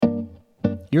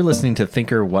You're listening to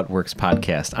Thinker What Works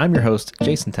podcast. I'm your host,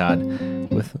 Jason Todd,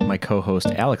 with my co-host,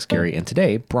 Alex Gary, and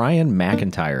today, Brian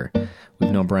McIntyre.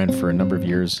 We've known Brian for a number of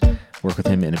years, work with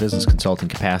him in a business consulting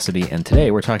capacity, and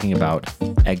today we're talking about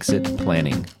exit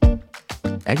planning.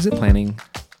 Exit planning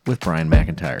with Brian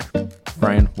McIntyre.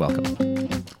 Brian, welcome.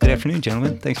 Good afternoon,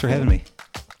 gentlemen. Thanks for having me.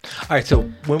 All right, so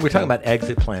when we're talking about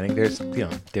exit planning, there's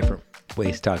different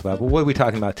ways to talk about it. But what are we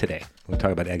talking about today? We're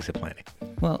talking about exit planning.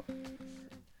 Well,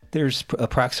 there's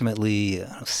approximately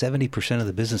 70% of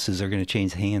the businesses are going to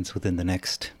change hands within the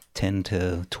next 10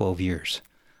 to 12 years.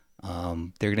 They're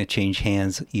going to change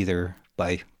hands either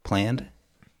by planned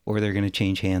or they're going to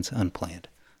change hands unplanned.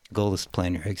 The goal is to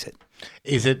plan your exit.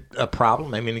 Is it a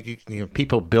problem? I mean,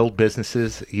 people build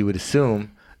businesses. You would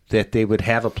assume that they would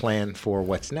have a plan for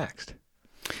what's next.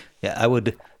 Yeah, I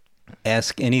would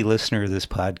ask any listener of this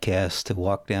podcast to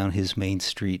walk down his main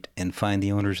street and find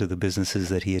the owners of the businesses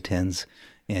that he attends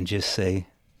and just say,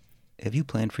 have you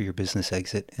planned for your business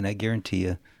exit? And I guarantee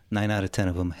you, 9 out of 10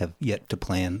 of them have yet to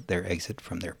plan their exit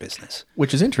from their business.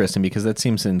 Which is interesting because that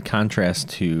seems in contrast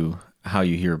to how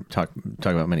you hear talk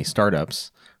about many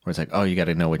startups, where it's like, oh, you got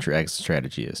to know what your exit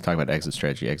strategy is. Talk about exit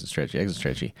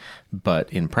strategy.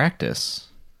 But in practice,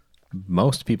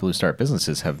 most people who start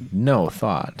businesses have no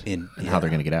thought in how they're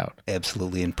going to get out.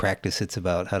 Absolutely. In practice, it's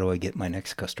about how do I get my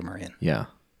next customer in? Yeah.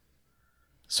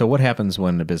 So what happens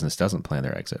when a business doesn't plan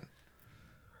their exit?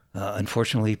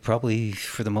 Unfortunately, probably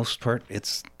for the most part,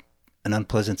 it's an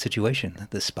unpleasant situation.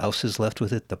 The spouse is left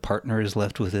with it. The partner is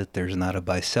left with it. There's not a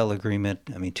buy-sell agreement.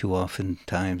 I mean, too often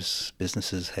times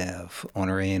businesses have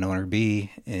owner A and owner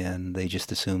B, and they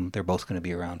just assume they're both going to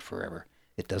be around forever.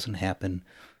 It doesn't happen.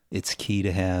 It's key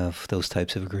to have those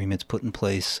types of agreements put in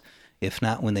place, if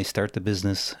not when they start the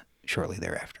business, shortly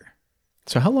thereafter.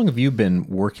 So how long have you been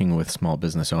working with small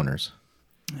business owners?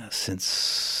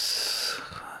 Since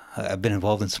I've been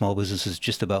involved in small businesses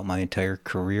just about my entire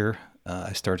career.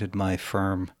 I started my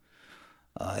firm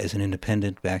as an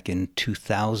independent back in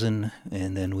 2000,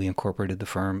 and then we incorporated the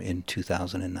firm in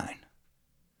 2009.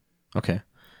 Okay.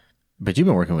 But you've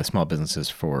been working with small businesses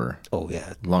for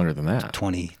longer than that.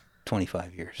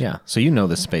 25 years. Yeah. So you know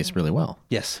this space really well.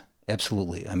 Yes,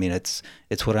 absolutely. I mean, it's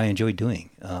what I enjoy doing.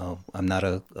 I'm not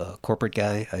a corporate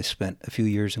guy. I spent a few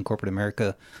years in corporate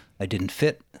America. I didn't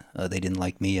fit. They didn't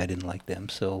like me. I didn't like them.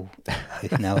 So I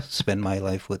now spend my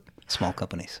life with small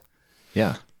companies.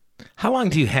 Yeah. How long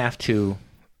do you have to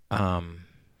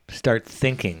start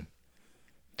thinking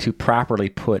to properly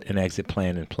put an exit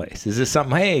plan in place? Is this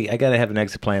something, hey, I got to have an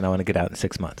exit plan. I want to get out in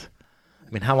 6 months.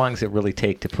 I mean, how long does it really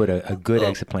take to put a good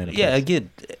exit plan in place? Yeah, again,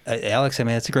 Alex, I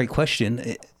mean, that's a great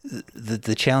question.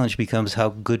 The challenge becomes how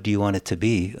good do you want it to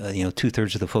be?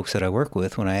 2/3 of the folks that I work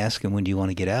with, when I ask them, when do you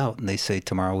want to get out? And they say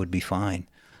tomorrow would be fine.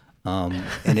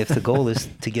 And if the goal is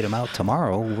to get them out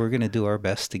tomorrow, we're going to do our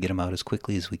best to get them out as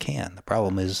quickly as we can. The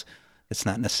problem is it's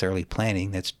not necessarily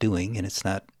planning, that's doing, and it's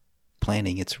not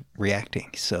planning, it's reacting.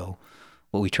 So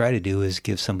what we try to do is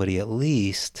give somebody at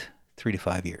least 3 to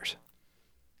 5 years.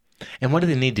 And what do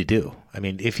they need to do? I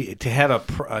mean, to have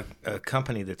a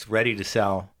company that's ready to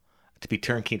sell, to be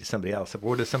turnkey to somebody else,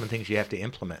 what are some of the things you have to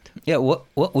implement? Yeah,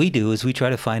 what we do is we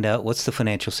try to find out what's the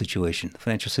financial situation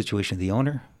of the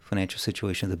owner, financial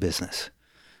situation of the business.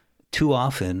 Too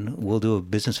often, we'll do a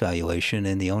business valuation,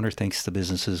 and the owner thinks the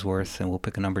business is worth, and we'll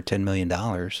pick a number, $10 million,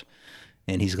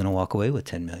 and he's going to walk away with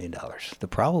 $10 million. The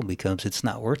problem becomes it's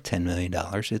not worth $10 million.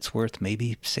 It's worth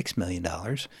maybe $6 million.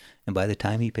 And by the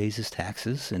time he pays his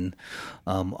taxes and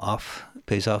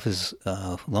pays off his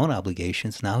loan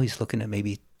obligations, now he's looking at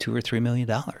maybe $2 or $3 million.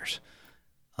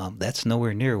 That's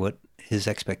nowhere near what his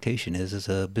expectation is as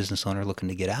a business owner looking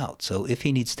to get out. So if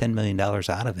he needs $10 million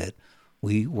out of it,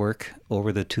 we work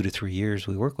over the 2 to 3 years.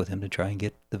 We work with him to try and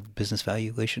get the business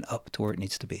valuation up to where it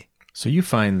needs to be. So you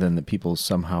find then that people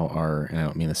somehow are, and I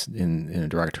don't mean this in a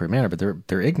derogatory manner, but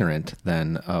they're ignorant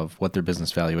then of what their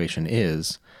business valuation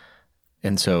is,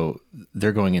 and so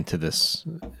they're going into this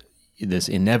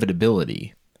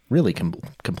inevitability really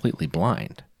completely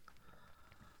blind.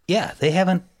 Yeah, they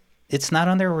haven't. It's not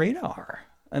on their radar.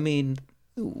 I mean,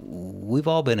 we've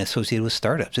all been associated with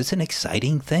startups. It's an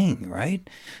exciting thing, right?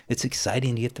 It's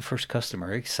exciting to get the first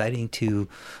customer. Exciting to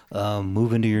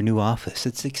move into your new office.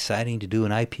 It's exciting to do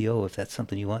an IPO if that's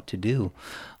something you want to do.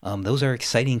 Those are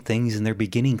exciting things, and they're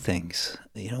beginning things.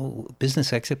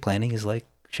 Business exit planning is like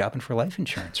shopping for life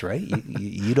insurance, right?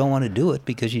 You don't want to do it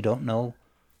because you don't know,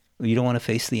 you don't want to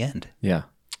face the end. Yeah,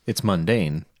 it's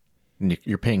mundane. And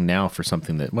you're paying now for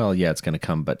something that, well, yeah, it's going to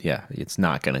come, but yeah, it's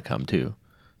not going to come too.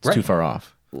 It's too far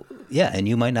off. Yeah, and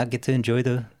you might not get to enjoy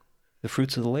the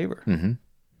fruits of the labor. Mm-hmm.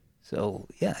 So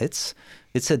yeah, it's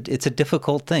a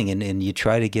difficult thing, and you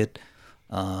try to get,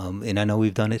 and I know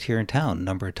we've done it here in town a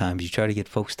number of times. You try to get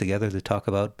folks together to talk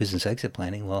about business exit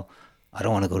planning. Well, I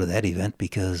don't want to go to that event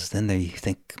because then they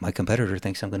think my competitor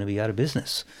thinks I'm going to be out of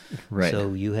business. Right.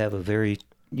 So you have a very,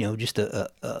 just a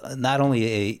not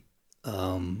only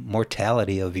a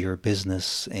mortality of your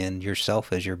business and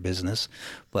yourself as your business,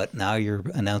 but now you're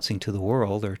announcing to the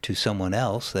world or to someone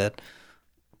else that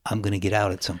I'm going to get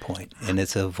out at some point, and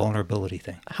it's a vulnerability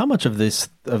thing. How much of this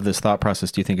thought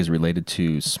process do you think is related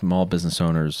to small business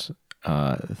owners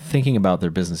thinking about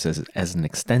their businesses as an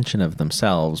extension of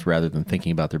themselves rather than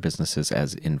thinking about their businesses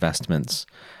as investments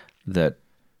that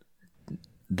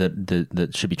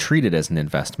should be treated as an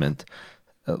investment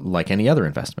like any other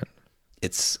investment?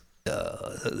 It's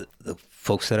the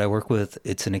folks that I work with,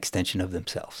 it's an extension of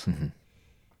themselves. Mm-hmm.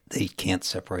 They can't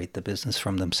separate the business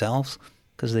from themselves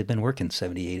because they've been working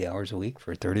 70, 80 hours a week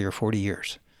for 30 or 40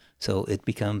 years. So it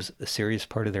becomes a serious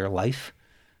part of their life.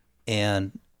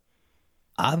 And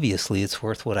obviously it's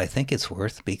worth what I think it's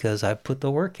worth because I've put the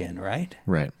work in, right?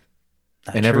 Right.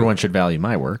 Not and true. everyone should value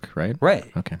my work, right?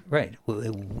 Right. Okay. Right.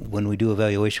 When we do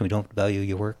evaluation, we don't value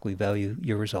your work, we value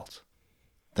your results.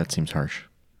 That seems harsh.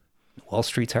 Wall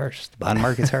Street's harsh. The bond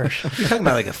market's harsh. You're talking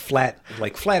about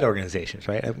like flat organizations,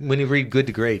 right? When you read Good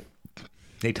to Great,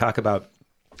 they talk about,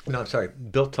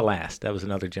 Built to Last. That was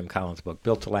another Jim Collins book,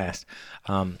 Built to Last.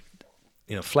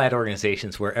 Flat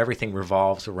organizations where everything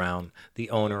revolves around the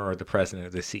owner or the president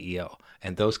or the CEO.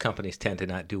 And those companies tend to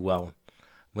not do well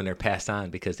when they're passed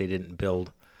on because they didn't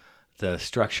build the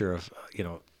structure of,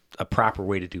 a proper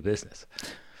way to do business.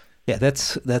 Yeah,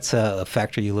 that's a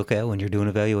factor you look at when you're doing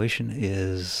evaluation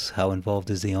is how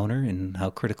involved is the owner and how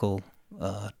critical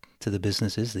to the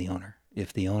business is the owner.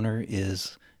 If the owner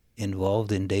is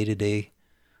involved in day-to-day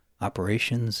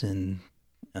operations and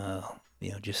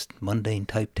just mundane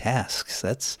type tasks,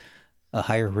 that's a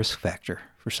higher risk factor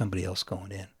for somebody else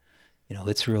going in.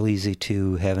 It's real easy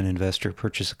to have an investor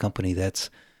purchase a company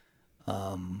that's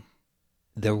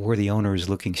where the owner is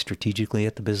looking strategically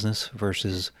at the business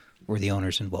versus where the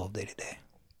owner's involved day to day.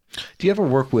 Do you ever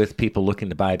work with people looking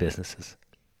to buy businesses?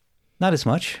 Not as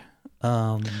much.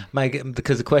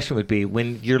 Because the question would be,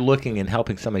 when you're looking and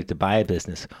helping somebody to buy a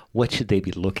business, what should they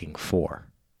be looking for?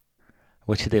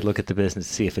 What should they look at the business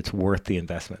to see if it's worth the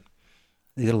investment?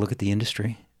 You got to look at the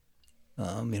industry.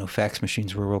 Fax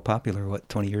machines were real popular,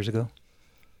 20 years ago?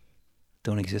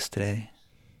 Don't exist today.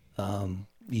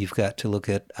 You've got to look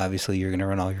at, obviously, you're going to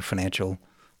run all your financial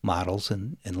models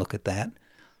and look at that.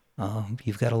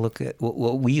 You've got to look at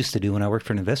what we used to do when I worked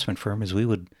for an investment firm is we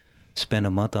would spend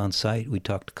a month on site. We'd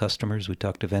talk to customers, we'd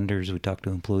talk to vendors, we'd talk to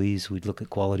employees, we'd look at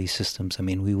quality systems. I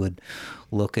mean, we would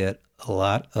look at a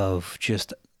lot of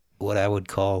just what I would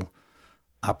call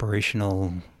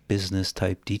operational business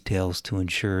type details to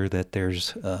ensure that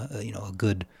there's a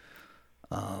good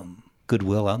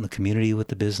goodwill out in the community with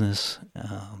the business,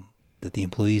 that the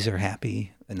employees are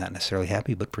happy, and not necessarily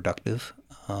happy, but productive,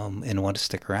 and want to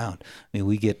stick around. I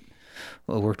mean,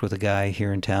 I worked with a guy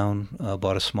here in town,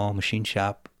 bought a small machine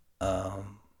shop,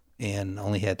 and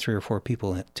only had 3 or 4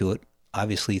 people to it.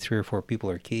 Obviously, 3 or 4 people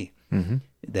are key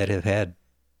that have had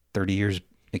 30 years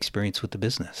experience with the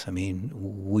business. I mean,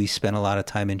 we spent a lot of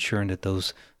time ensuring that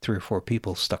those 3 or 4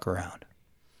 people stuck around.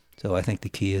 So I think the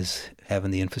key is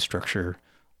having the infrastructure,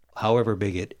 however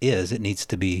big it is, it needs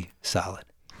to be solid.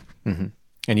 Mm-hmm.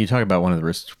 And you talk about one of the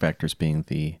risk factors being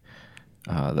the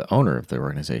owner of the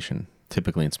organization.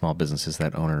 Typically in small businesses,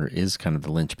 that owner is kind of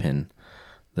the linchpin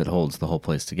that holds the whole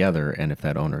place together. And if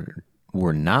that owner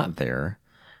were not there,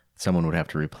 someone would have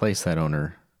to replace that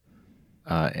owner.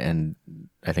 And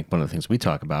I think one of the things we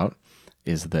talk about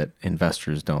is that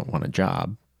investors don't want a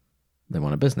job; they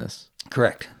want a business.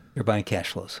 Correct. They're buying cash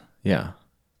flows. Yeah.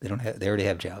 They already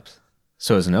have jobs.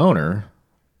 So as an owner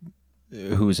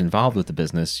who is involved with the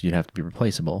business, you'd have to be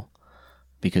replaceable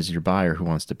because your buyer who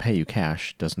wants to pay you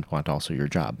cash doesn't want also your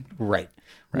job. Right.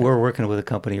 We're working with a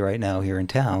company right now here in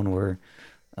town where,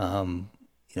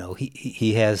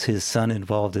 he has his son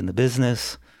involved in the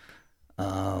business.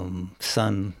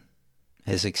 Son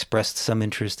has expressed some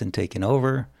interest in taking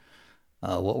over.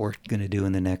 What we're going to do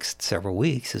in the next several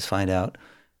weeks is find out,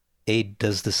 A,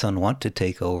 does the son want to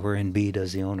take over? And B,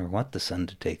 does the owner want the son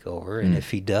to take over? And if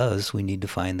he does, we need to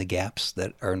find the gaps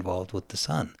that are involved with the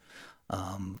son.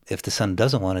 If the son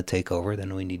doesn't want to take over,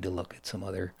 then we need to look at some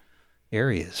other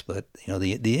areas. But,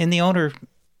 the owner,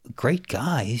 great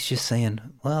guy, he's just saying,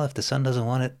 well, if the son doesn't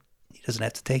want it, he doesn't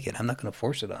have to take it. I'm not going to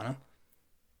force it on him.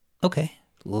 Okay,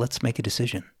 let's make a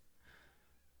decision.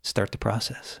 Start the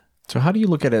process. So how do you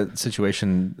look at a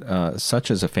situation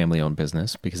such as a family-owned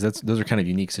business? Because those are kind of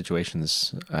unique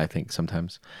situations, I think,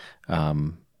 sometimes,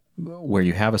 where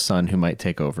you have a son who might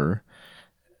take over,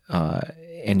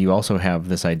 and you also have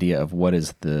this idea of what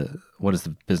is the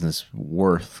business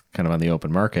worth, kind of on the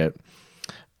open market.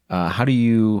 How do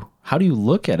you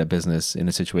look at a business in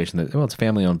a situation that, well, it's a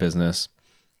family-owned business,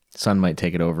 son might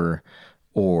take it over,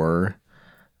 or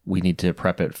we need to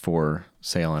prep it for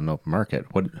sale on an open market?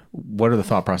 What are the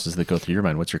thought processes that go through your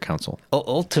mind? What's your counsel?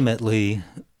 Ultimately,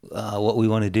 what we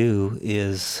want to do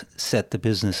is set the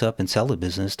business up and sell the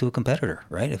business to a competitor,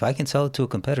 right? If I can sell it to a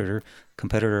competitor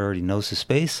already knows the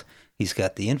space. He's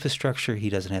got the infrastructure.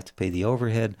 He doesn't have to pay the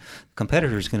overhead. The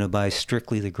competitor is going to buy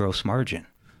strictly the gross margin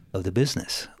of the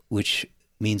business, which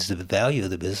means the value of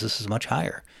the business is much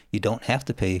higher. You don't have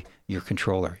to pay your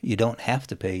controller. You don't have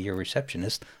to pay your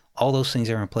receptionist. All those things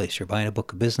are in place. You're buying a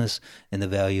book of business, and the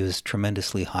value is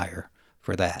tremendously higher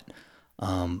for that.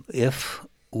 If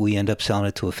we end up selling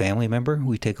it to a family member,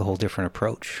 we take a whole different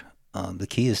approach. The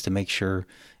key is to make sure,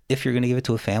 if you're going to give it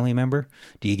to a family member,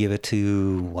 do you give it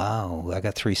to, wow, I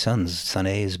got 3 sons. Son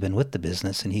A has been with the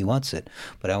business, and he wants it.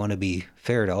 But I want to be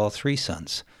fair to all 3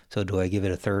 sons. So do I give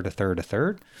it a third?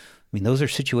 I mean, those are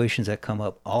situations that come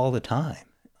up all the time.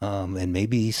 And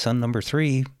maybe son number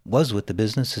 3 was with the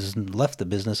business and left the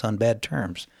business on bad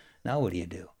terms. Now what do you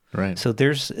do? Right. So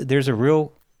there's a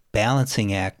real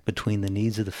balancing act between the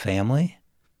needs of the family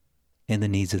and the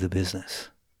needs of the business.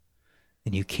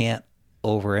 And you can't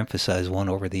overemphasize one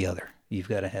over the other. You've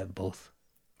got to have both.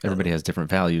 Everybody has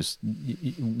different values,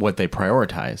 what they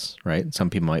prioritize, right? Some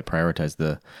people might prioritize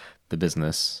the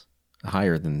business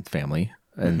higher than family,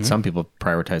 and some people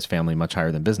prioritize family much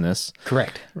higher than business.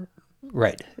 Correct.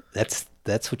 Right.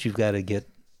 That's what you've got to get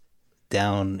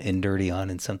down and dirty on,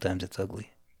 and sometimes it's ugly.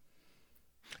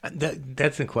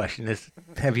 That's the question.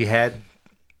 Have you had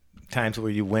times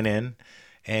where you went in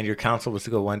and your counsel was to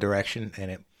go one direction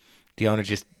and the owner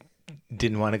just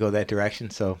didn't want to go that direction?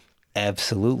 So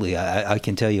absolutely. I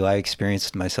can tell you I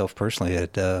experienced myself personally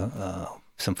at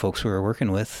some folks we were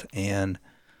working with, and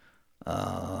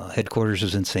headquarters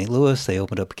was in St. Louis. They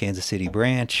opened up a Kansas City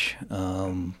branch.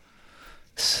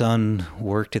 Son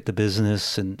worked at the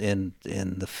business, and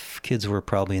the kids were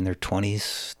probably in their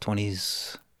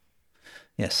 20s.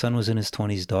 Yeah, son was in his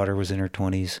 20s. Daughter was in her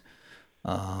 20s.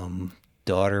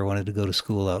 Daughter wanted to go to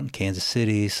school out in Kansas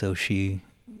City, so she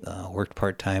worked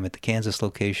part-time at the Kansas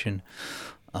location.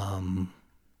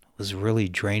 Was really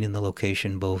draining the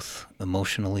location both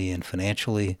emotionally and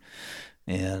financially,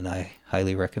 and I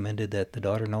highly recommended that the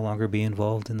daughter no longer be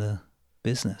involved in the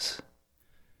business.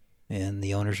 And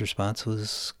the owner's response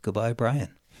was, goodbye, Brian.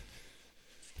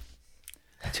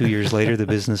 2 years later, the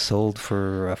business sold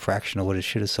for a fraction of what it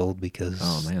should have sold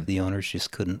because the owners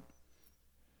just couldn't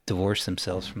divorce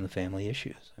themselves from the family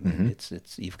issues. I mean,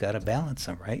 it's you've got to balance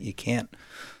them, right? You can't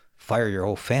fire your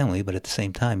whole family, but at the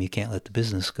same time, you can't let the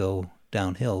business go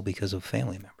downhill because of a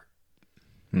family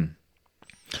member.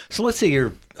 So let's say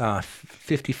you're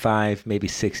 55, maybe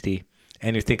 60,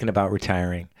 and you're thinking about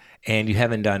retiring, and you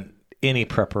haven't done any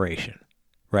preparation,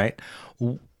 right?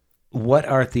 What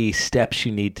are the steps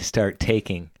you need to start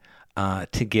taking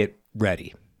to get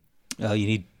ready? You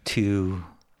need to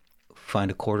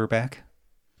find a quarterback.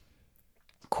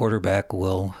 Quarterback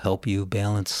will help you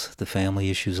balance the family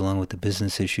issues along with the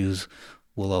business issues.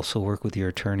 We'll also work with your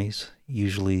attorneys.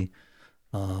 Usually,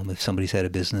 if somebody's had a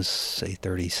business, say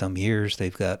 30-some years,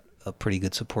 they've got a pretty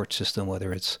good support system,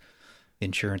 whether it's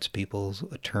insurance people,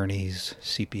 attorneys,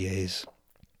 CPAs,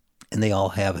 and they all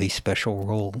have a special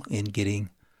role in getting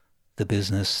the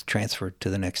business transferred to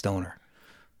the next owner.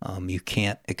 You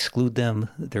can't exclude them.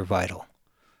 They're vital.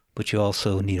 But you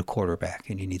also need a quarterback,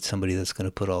 and you need somebody that's going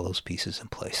to put all those pieces in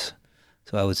place.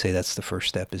 So I would say that's the first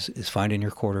step is finding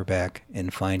your quarterback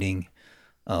and finding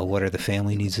what are the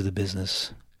family needs of the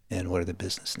business and what are the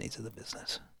business needs of the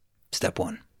business. Step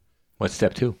 1. What's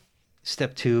step 2?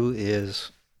 Step 2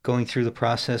 is going through the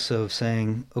process of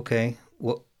saying, okay,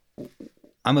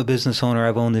 I'm a business owner.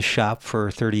 I've owned this shop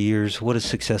for 30 years. What does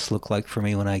success look like for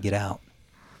me when I get out?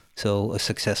 So a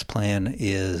success plan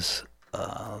is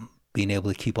being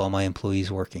able to keep all my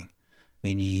employees working. I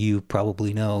mean, you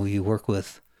probably know, you work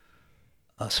with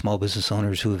small business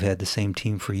owners who have had the same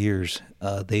team for years.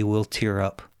 They will tear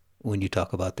up when you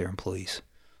talk about their employees.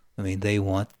 I mean, they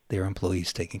want their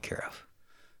employees taken care of.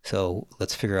 So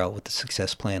let's figure out what the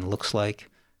success plan looks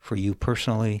like for you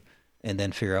personally, and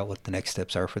then figure out what the next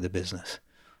steps are for the business.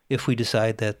 If we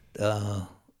decide that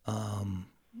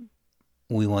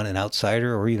we want an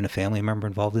outsider or even a family member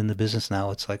involved in the business.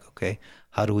 Now it's like, okay,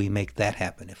 how do we make that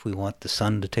happen? If we want the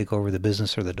son to take over the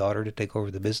business or the daughter to take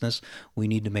over the business, we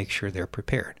need to make sure they're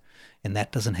prepared. And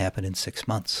that doesn't happen in 6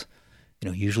 months.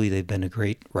 Usually they've been a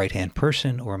great right-hand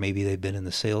person, or maybe they've been in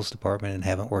the sales department and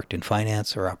haven't worked in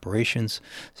finance or operations.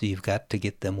 So you've got to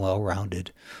get them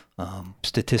well-rounded.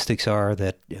 Statistics are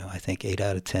that I think 8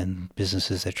 out of 10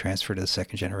 businesses that transfer to the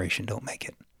second generation don't make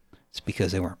it. It's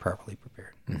because they weren't properly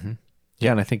prepared. Mm-hmm.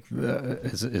 Yeah, and I think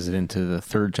is it into the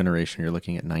third generation? You're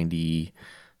looking at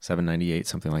 97, 98,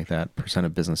 something like that, %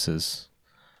 of businesses.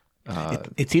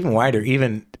 It's even wider.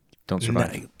 Even don't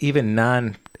survive.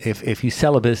 If you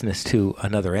sell a business to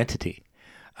another entity,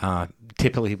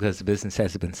 typically because the business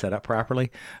hasn't been set up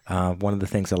properly, one of the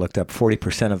things I looked up,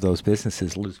 40% of those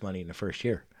businesses lose money in the first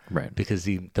year, right? Because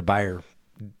the buyer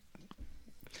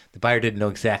didn't know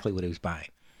exactly what he was buying,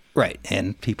 right?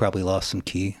 And he probably lost some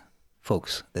key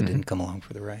folks that didn't come along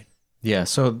for the ride. Yeah.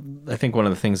 So I think one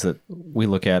of the things that we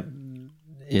look at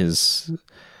is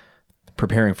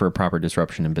preparing for a proper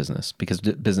disruption in business, because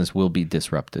business will be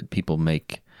disrupted. People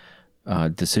make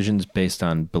decisions based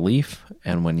on belief,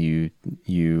 and when you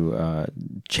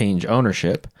change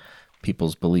ownership,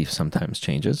 people's belief sometimes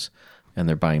changes, and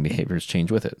their buying behaviors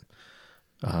change with it.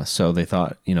 So they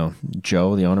thought,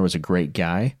 Joe, the owner, was a great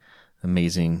guy,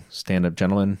 amazing stand-up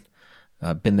gentleman,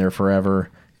 been there forever.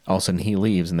 All of a sudden he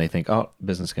leaves, and they think, oh,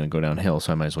 business is going to go downhill,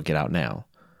 so I might as well get out now.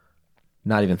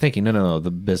 Not even thinking, no, the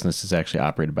business is actually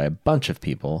operated by a bunch of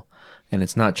people, and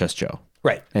it's not just Joe.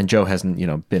 Right. And Joe hasn't,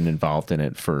 been involved in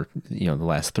it for, the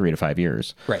last 3 to 5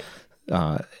 years. Right.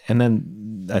 And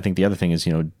then I think the other thing is,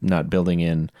 not building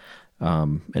in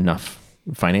enough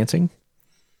financing,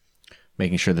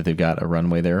 making sure that they've got a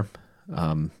runway there,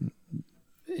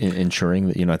 ensuring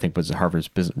that, I think was Harvard's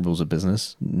rules of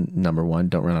business. Number 1,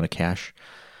 don't run out of cash.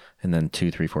 And then 2,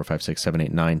 3, 4, 5, 6, 7,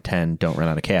 8, 9, 10, don't run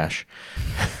out of cash.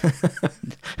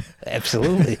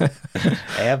 Absolutely.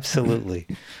 Absolutely.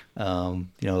 It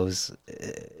was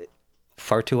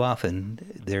far too often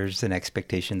there's an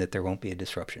expectation that there won't be a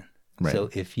disruption. Right. So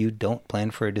if you don't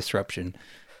plan for a disruption,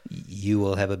 you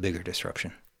will have a bigger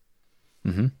disruption.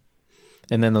 Mm-hmm.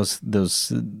 And then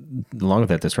those along with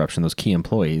that disruption, those key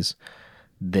employees,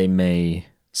 they may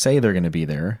say they're going to be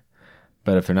there,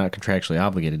 but if they're not contractually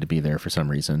obligated to be there for some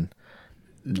reason,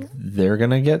 they're going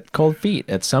to get cold feet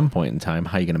at some point in time.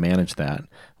 How are you going to manage that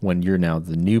when you're now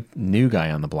the new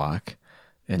guy on the block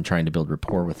and trying to build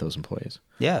rapport with those employees?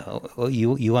 Yeah. Well,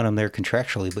 you want them there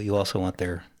contractually, but you also want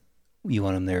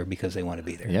them there because they want to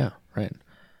be there. Yeah, right.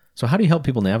 So how do you help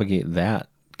people navigate that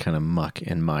kind of muck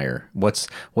and mire? What's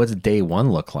day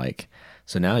one look like?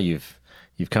 So now you've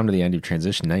come to the end of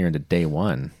transition. Now you're into day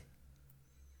one.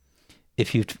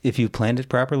 If you planned it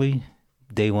properly,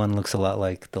 day one looks a lot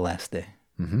like the last day.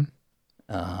 Mm-hmm.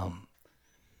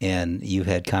 And you've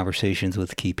had conversations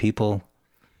with key people.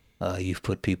 You've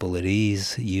put people at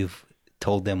ease. You've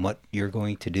told them what you're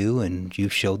going to do, and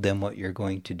you've showed them what you're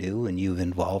going to do, and you've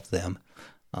involved them.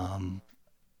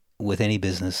 With any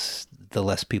business, the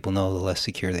less people know, the less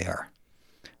secure they are.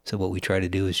 So what we try to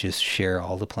do is just share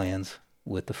all the plans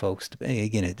with the folks.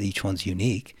 Again, each one's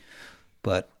unique,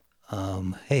 but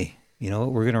hey, you know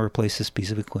what? We're going to replace this piece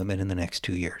of equipment in the next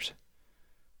 2 years.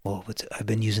 Well, I've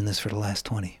been using this for the last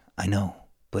 20. I know,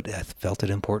 but I felt it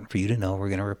important for you to know we're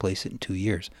going to replace it in 2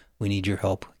 years. We need your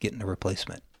help getting a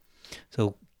replacement.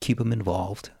 So keep them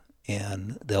involved,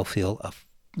 and they'll feel a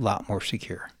lot more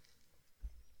secure.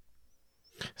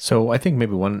 So I think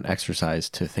maybe one exercise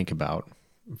to think about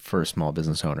for a small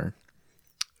business owner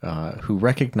who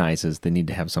recognizes they need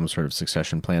to have some sort of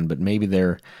succession plan, but maybe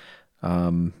they're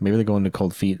going to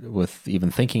cold feet with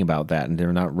even thinking about that, and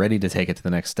they're not ready to take it to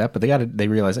the next step. But they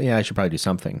realize, yeah, I should probably do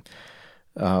something.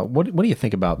 What do you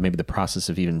think about maybe the process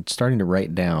of even starting to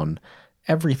write down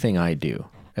everything I do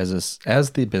as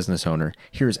the business owner?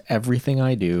 Here's everything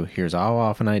I do. Here's how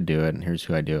often I do it, and here's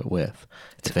who I do it with.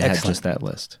 If they had just that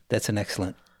list, that's an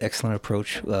excellent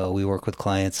approach. We work with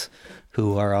clients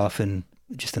who are often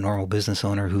just a normal business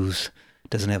owner who's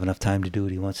doesn't have enough time to do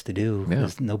what he wants to do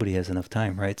because nobody has enough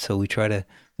time, right? So we try to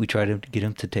get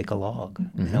him to take a log.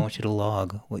 Mm-hmm. And I want you to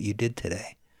log what you did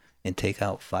today and take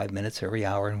out 5 minutes every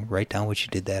hour and write down what you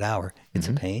did that hour. It's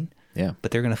a pain. Yeah.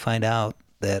 But they're going to find out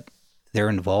that they're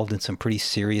involved in some pretty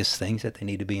serious things that they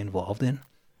need to be involved in.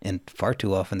 And far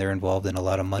too often they're involved in a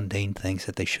lot of mundane things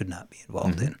that they should not be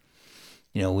involved in.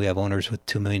 You know, we have owners with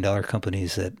 $2 million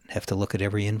companies that have to look at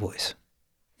every invoice.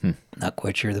 Not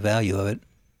quite sure the value of it,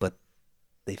 but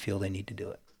they feel they need to do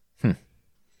it.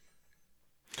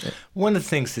 One of the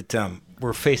things that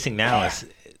we're facing now is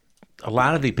a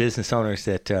lot of the business owners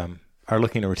that are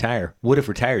looking to retire would have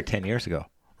retired 10 years ago,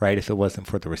 right, if it wasn't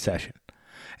for the recession.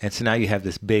 And so now you have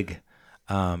this big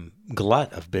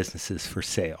glut of businesses for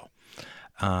sale.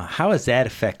 How is that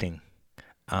affecting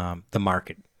the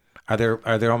market? Are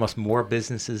there almost more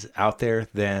businesses out there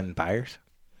than buyers?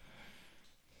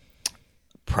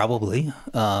 Probably.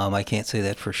 I can't say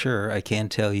that for sure. I can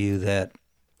tell you that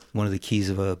one of the keys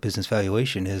of a business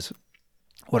valuation is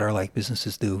what are like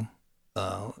businesses do?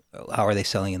 How are they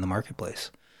selling in the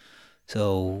marketplace?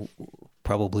 So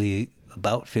probably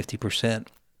about 50%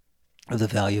 of the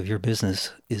value of your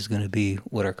business is going to be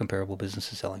what are comparable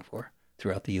businesses selling for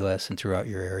throughout the U.S. and throughout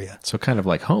your area. So kind of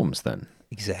like homes then.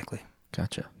 Exactly.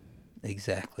 Gotcha.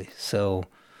 Exactly. So,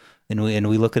 and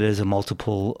we look at it as a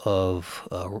multiple of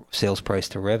sales price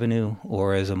to revenue,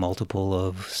 or as a multiple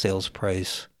of sales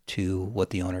price to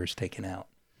what the owner is taking out.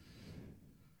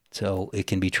 So it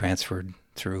can be transferred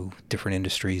through different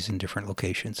industries in different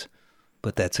locations,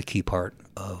 but that's a key part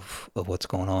of what's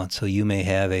going on. So you may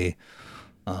have a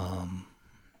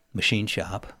machine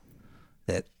shop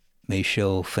that may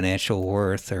show financial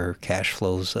worth or cash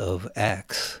flows of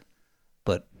X,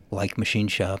 but like machine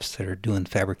shops that are doing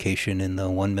fabrication in the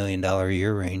 $1 million a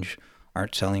year range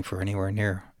aren't selling for anywhere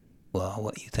near, well,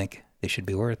 what you think they should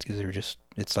be worth, because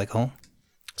it's like home.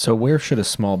 So where should a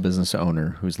small business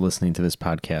owner who's listening to this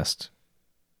podcast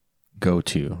go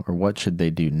to, or what should they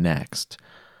do next,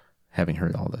 having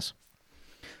heard all this?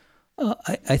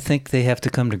 I think they have to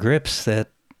come to grips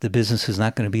that the business is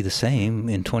not going to be the same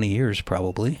in 20 years,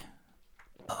 probably.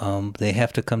 They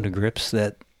have to come to grips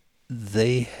that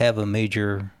they have a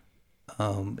major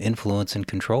influence and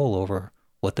control over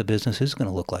what the business is going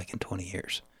to look like in 20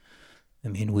 years. I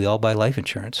mean, we all buy life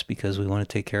insurance because we want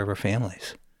to take care of our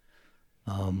families.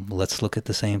 Let's look at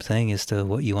the same thing as to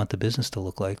what you want the business to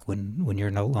look like when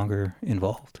you're no longer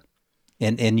involved.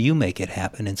 And you make it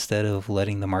happen instead of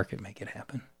letting the market make it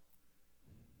happen.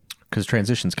 Because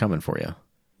transition's coming for you.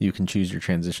 You can choose your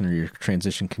transition, or your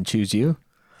transition can choose you.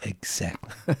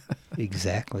 Exactly.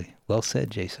 Exactly. Well said,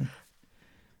 Jason.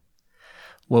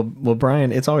 Well,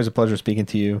 Brian, it's always a pleasure speaking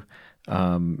to you,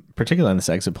 particularly on this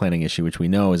exit planning issue, which we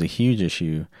know is a huge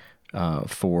issue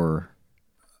for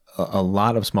a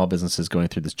lot of small businesses going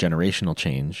through this generational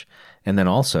change. And then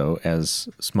also, as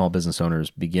small business owners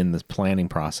begin this planning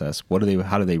process,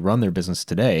 how do they run their business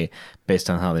today based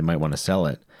on how they might want to sell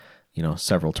it,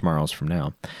 several tomorrows from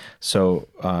now. So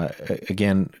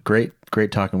again, great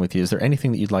talking with you. Is there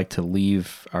anything that you'd like to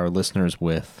leave our listeners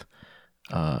with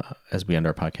as we end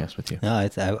our podcast with you? No,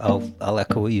 I'll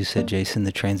echo what you said, Jason.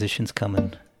 The transition's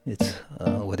coming. It's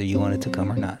whether you want it to come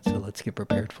or not. So let's get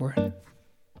prepared for it.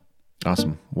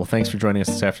 Awesome. Well, thanks for joining us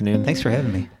this afternoon. Thanks for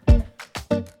having me.